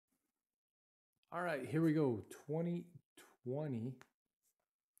All right, here we go. 2020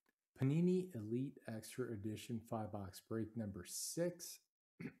 Panini Elite Extra Edition 5-box break number 6.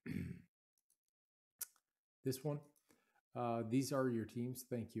 This one. These are your teams.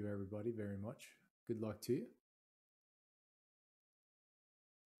 Thank you, everybody, very much. Good luck to you.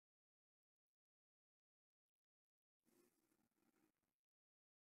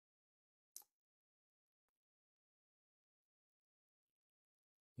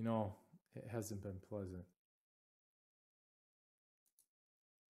 You know, it hasn't been pleasant.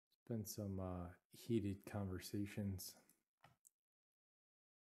 It's been some heated conversations.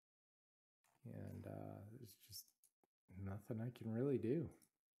 And there's just nothing I can really do.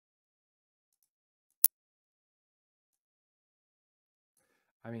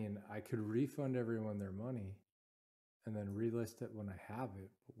 I mean, I could refund everyone their money and then relist it when I have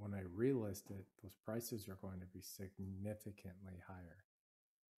it. But when I relist it, those prices are going to be significantly higher.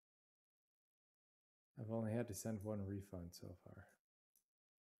 I've only had to send one refund so far.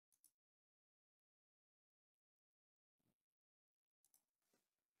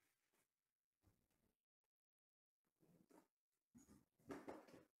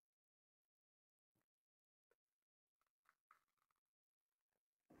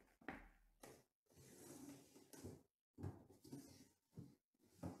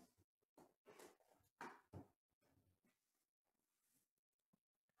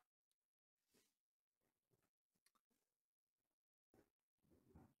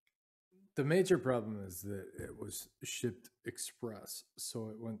 The major problem is that it was shipped express, so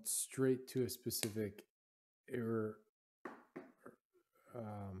it went straight to a specific error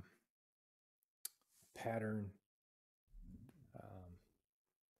pattern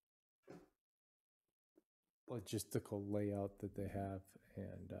logistical layout that they have,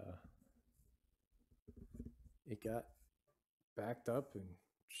 and it got backed up and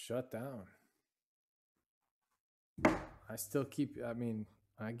shut down. I still keep,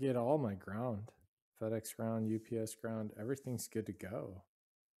 I get all my ground, FedEx ground, UPS ground, everything's good to go,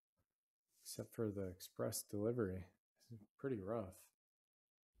 except for the express delivery. It's pretty rough.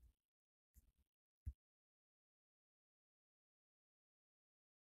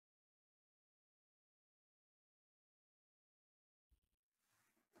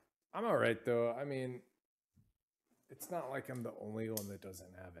 I'm all right, though. I mean, it's not like I'm the only one that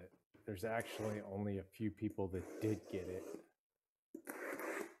doesn't have it. There's actually only a few people that did get it.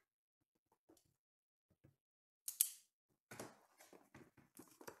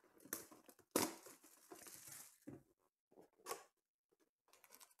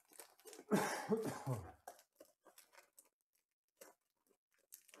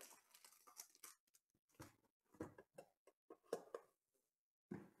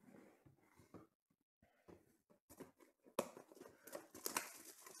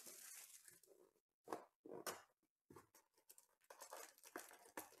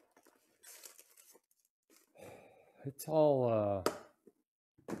 It's all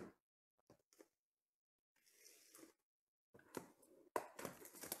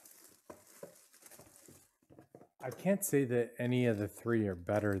I can't say that any of the three are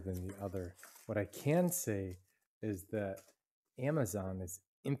better than the other. What I can say is that Amazon is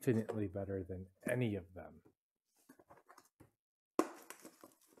infinitely better than any of them.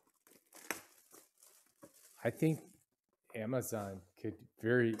 I think Amazon could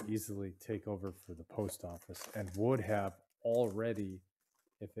very easily take over for the post office and would have already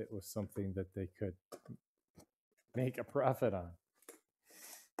if it was something that they could make a profit on.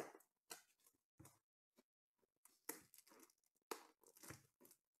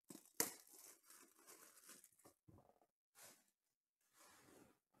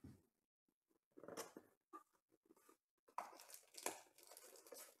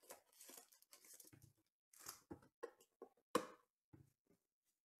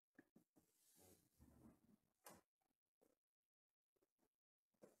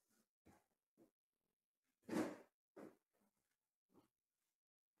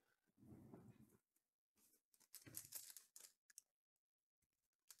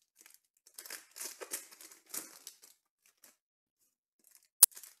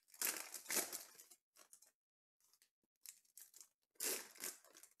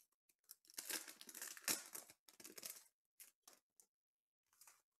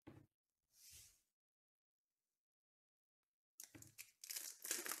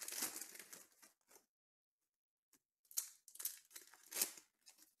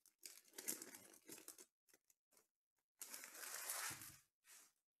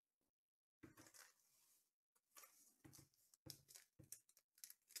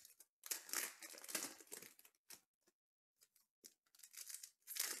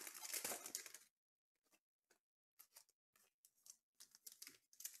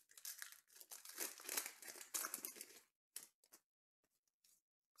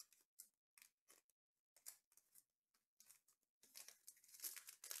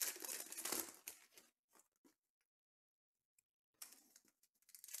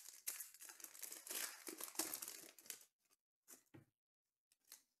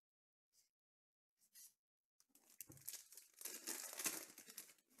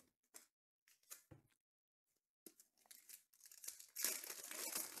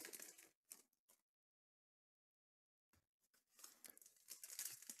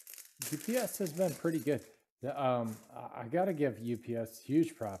 UPS has been pretty good. I got to give UPS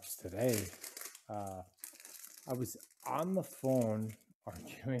huge props today. I was on the phone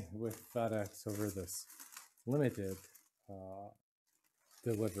arguing with FedEx over this limited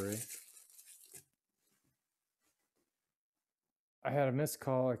delivery. I had a missed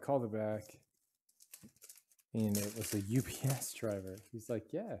call. I called it back, and it was a UPS driver. He's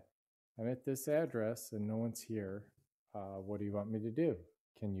like, "Yeah, I'm at this address, and no one's here. What do you want me to do?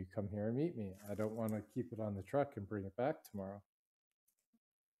 Can you come here and meet me? I don't want to keep it on the truck and bring it back tomorrow."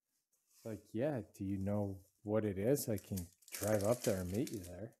 It's like, "Yeah, do you know what it is? I can drive up there and meet you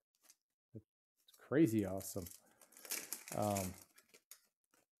there." It's crazy awesome.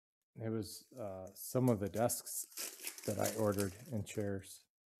 It was some of the desks that I ordered and chairs.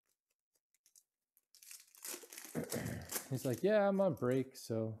 He's like, "Yeah, I'm on break,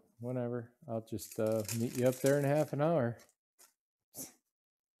 so whenever. I'll just meet you up there in half an hour."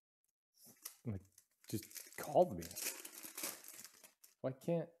 Like, just called me. Why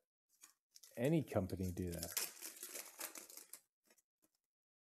can't any company do that?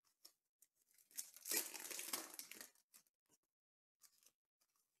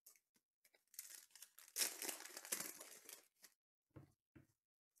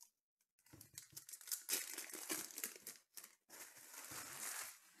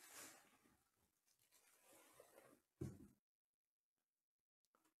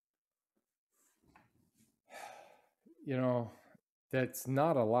 You know, that's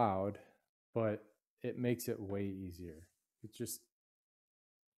not allowed, but it makes it way easier. It just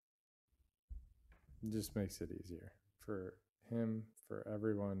makes it easier for him, for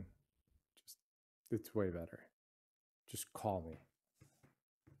everyone. Just, it's way better. Just call me.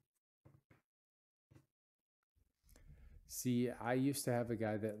 See, I used to have a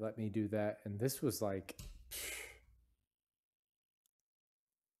guy that let me do that, and this was like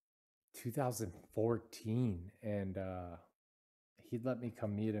 2014, and he'd let me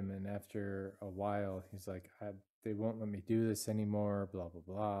come meet him, and after a while he's like, they won't let me do this anymore, blah blah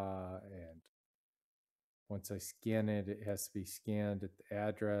blah. And once I scan it, it has to be scanned at the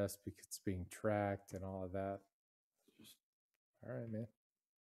address because it's being tracked and all of that. Just, all right, man,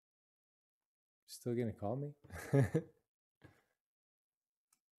 still gonna call me?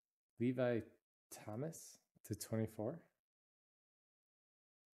 Levi Thomas to 24.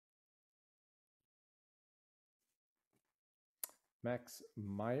 Max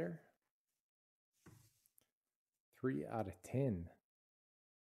Meyer, 3 out of 10.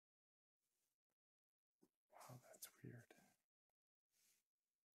 Wow, that's weird.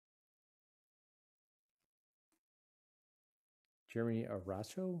 Jeremy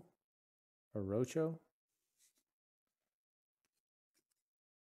Aracho?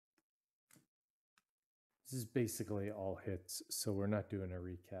 This is basically all hits, so we're not doing a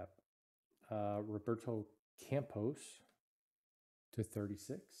recap. Roberto Campos to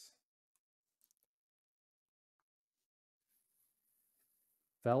 36.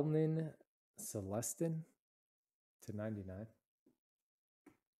 Felnin Celestin to 99.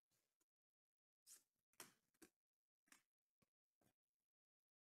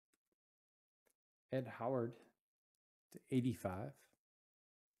 Ed Howard to 85.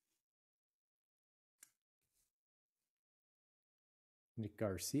 Nick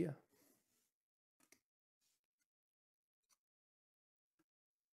Garcia.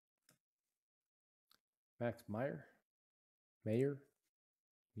 Max Meyer.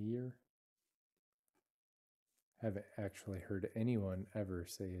 Haven't actually heard anyone ever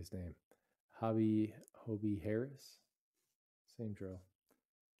say his name. Hobie Harris. Same drill.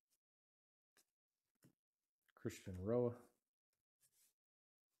 Christian Roa.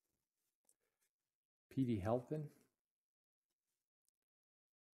 Petey Helton.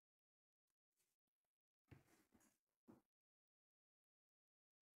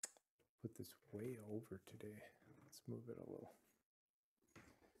 Put this way over today. Let's move it a little.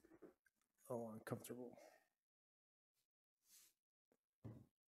 Oh, uncomfortable.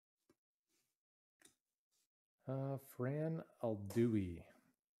 Fran Aldui.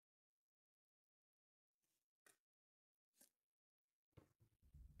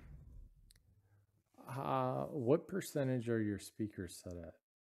 What percentage are your speakers set at?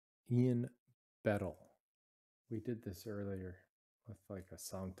 Ian Bettle. We did this earlier with like a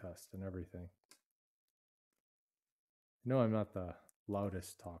sound test and everything. No, I'm not the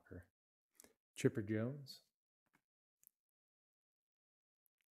loudest talker. Chipper Jones.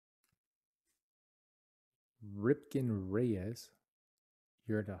 Ripken Reyes.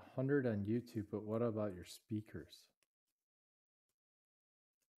 You're at 100 on YouTube, but what about your speakers?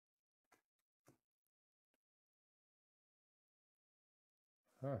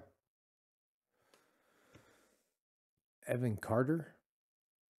 Huh. Evan Carter.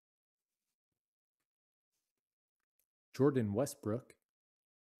 Jordan Westbrook.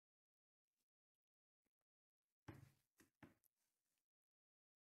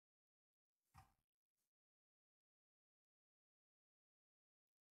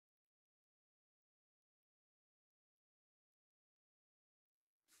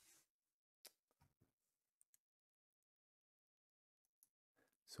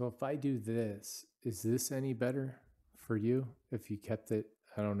 So if I do this, is this any better for you? If you kept it,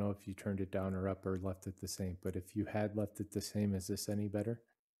 I don't know if you turned it down or up or left it the same, but if you had left it the same, is this any better?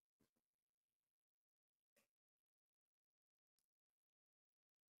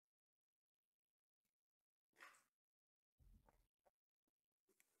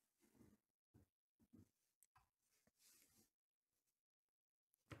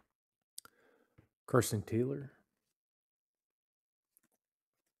 Carson Taylor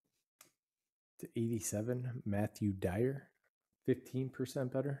to 87. Matthew Dyer,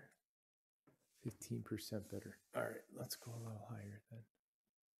 15% better. 15% better. All right, let's go a little higher then.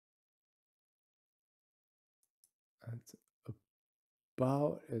 That's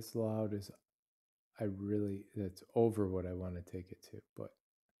about as loud as that's over what I want to take it to, but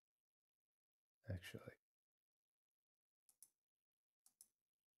actually.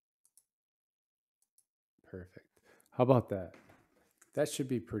 Perfect. How about that? That should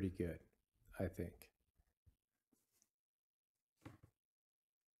be pretty good, I think.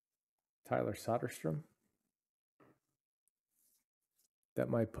 Tyler Soderstrom. That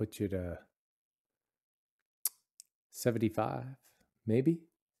might put you to 75, maybe.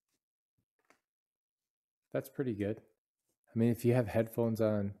 That's pretty good. I mean, if you have headphones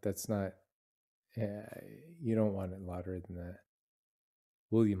on, that's not, you don't want it louder than that.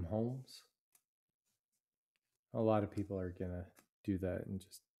 William Holmes. A lot of people are going to do that and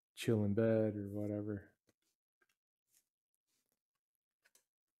just chill in bed or whatever.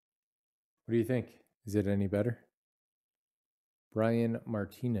 What do you think? Is it any better? Brian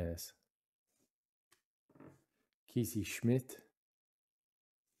Martinez. Casey Schmidt.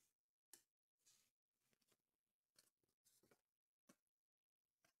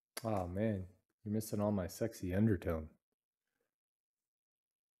 Oh, man. You're missing all my sexy undertone.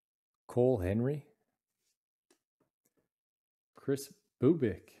 Cole Henry. Chris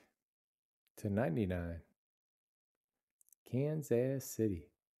Bubik to 99. Kansas City.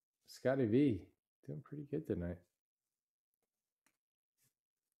 Scotty V. Doing pretty good tonight.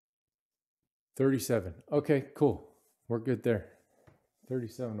 37. Okay, cool. We're good there.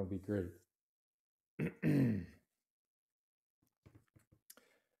 37 will be great.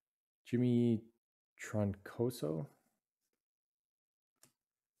 Jimmy Troncoso.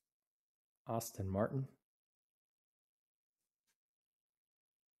 Austin Martin.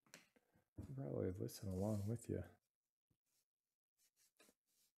 I'll probably listen along with you.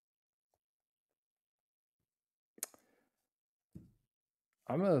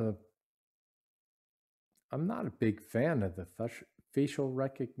 I'm not a big fan of the facial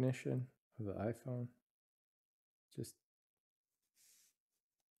recognition of the iPhone. Just,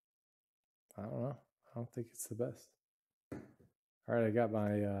 I don't know. I don't think it's the best. All right, I got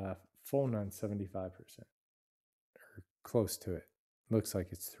my phone on 75%, or close to it. Looks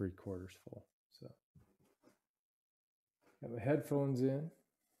like it's 3/4 full. So, got my headphones in.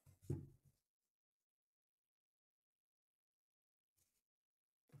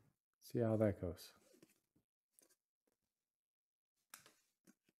 See how that goes.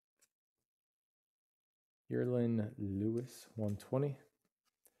 Yerlin Lewis, 120.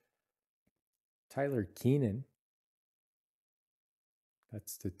 Tyler Keenan.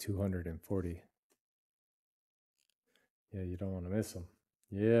 That's the 240. Yeah, you don't want to miss him.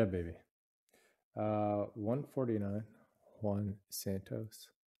 Yeah, baby. 149. Juan Santos.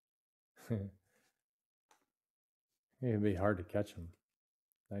 It'd be hard to catch him.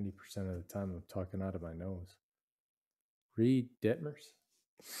 90% of the time I'm talking out of my nose. Reed Detmers.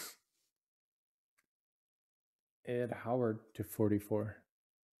 Ed Howard to 44.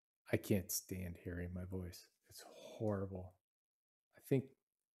 I can't stand hearing my voice. It's horrible. I think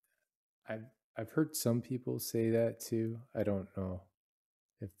I've heard some people say that too. I don't know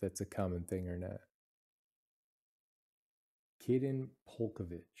if that's a common thing or not. Kaden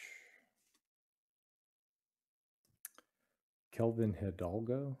Polkovich. Kelvin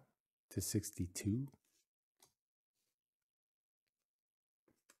Hidalgo to 62.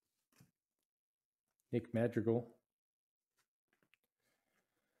 Nick Madrigal.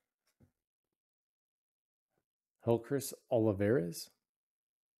 Helcris Olivares.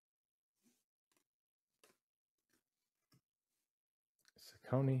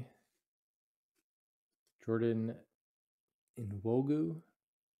 Saccone. Jordan Nwogu,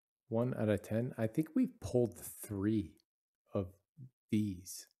 1 out of 10. I think we've pulled 3 of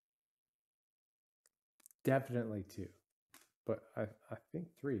these. Definitely 2, but I think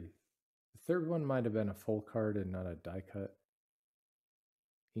 3. The third one might have been a full card and not a die cut.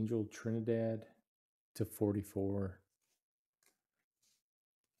 Angel Trinidad to 44.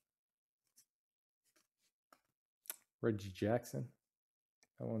 Reggie Jackson.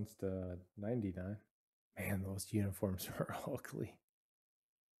 That one's to 99. Man, those uniforms are ugly.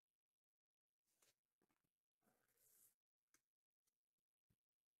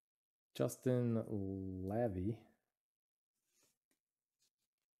 Justin Lavey.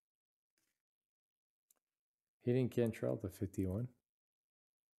 Hayden Cantrell to 51.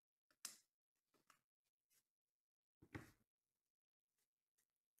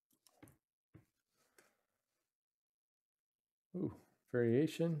 Ooh,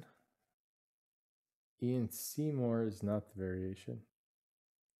 variation. Ian Seymour is not the variation.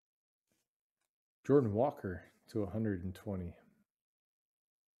 Jordan Walker to 120.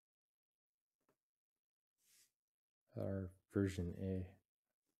 Our version A.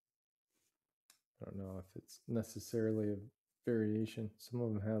 I don't know if it's necessarily a variation. Some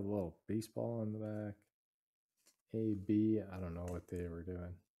of them have a little baseball on the back. A, B, I don't know what they were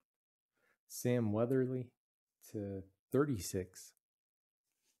doing. Sam Weatherly to 36.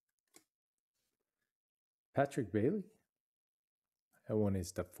 Patrick Bailey. That one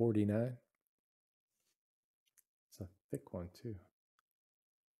is to 49. It's a thick one too.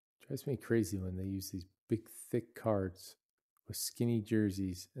 Drives me crazy when they use these big thick cards with skinny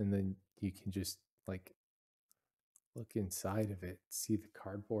jerseys and then you can just like look inside of it, see the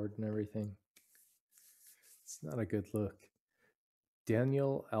cardboard and everything. It's not a good look.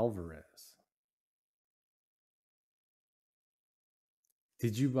 Daniel Alvarez.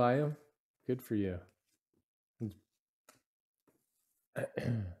 Did you buy him? Good for you.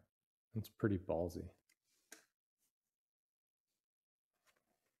 It's pretty ballsy.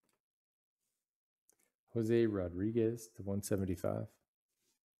 Jose Rodriguez to 175.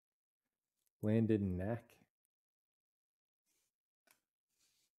 Landon Knack.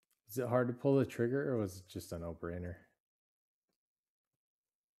 Is it hard to pull the trigger or was it just a no-brainer?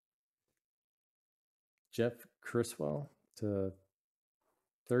 Jeff Criswell to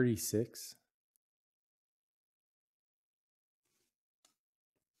 36.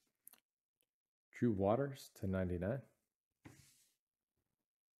 Drew Waters to 99.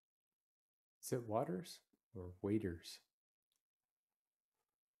 Is it Waters or Waiters?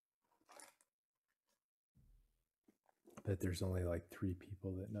 I bet there's only like 3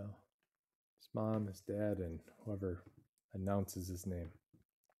 people that know. His mom, his dad, and whoever announces his name.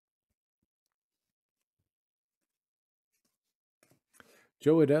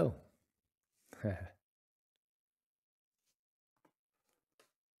 Joe Adele.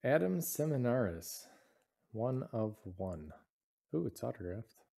 Adam Seminaris. 1 of 1. Ooh, it's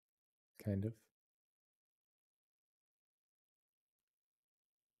autographed. Kind of.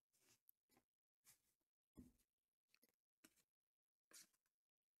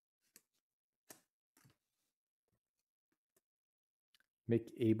 Mick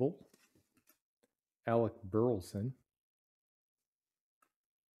Abel. Alec Burleson.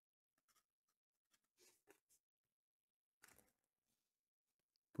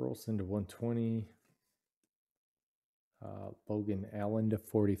 Burleson to 120. Logan Allen to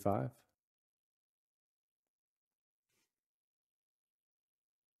 45.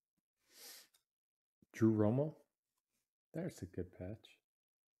 Drew Romo. There's a good patch.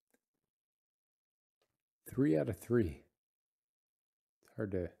 3 out of 3. It's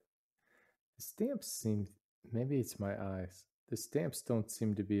hard to... The stamps seem... Maybe it's my eyes. The stamps don't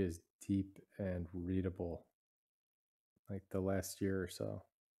seem to be as deep and readable like the last year or so.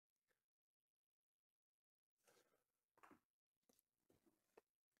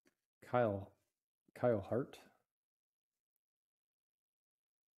 Kyle Hart.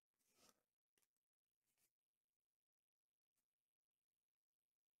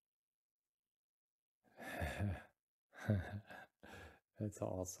 That's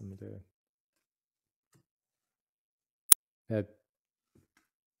awesome, dude. That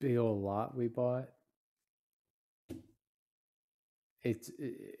big old lot we bought, it's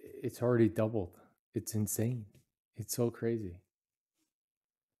already doubled. It's insane. It's so crazy.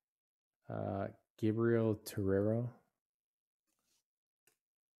 Gabriel Torrero.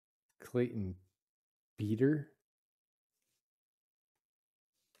 Clayton Beater.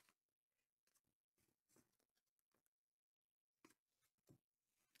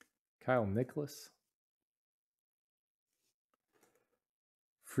 Kyle Nicholas.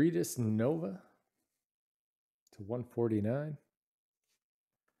 Friedis Nova to 149.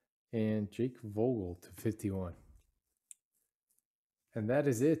 and Jake Vogel /51. And that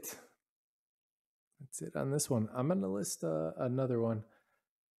is it. That's it on this one. I'm going to list another one.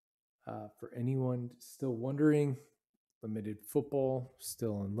 For anyone still wondering, limited football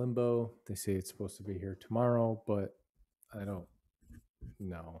still in limbo. They say it's supposed to be here tomorrow, but I don't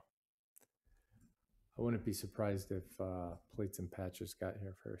know. I wouldn't be surprised if plates and patches got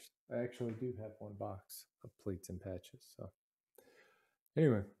here first. I actually do have one box of plates and patches. So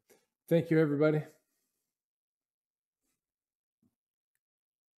anyway, thank you, everybody.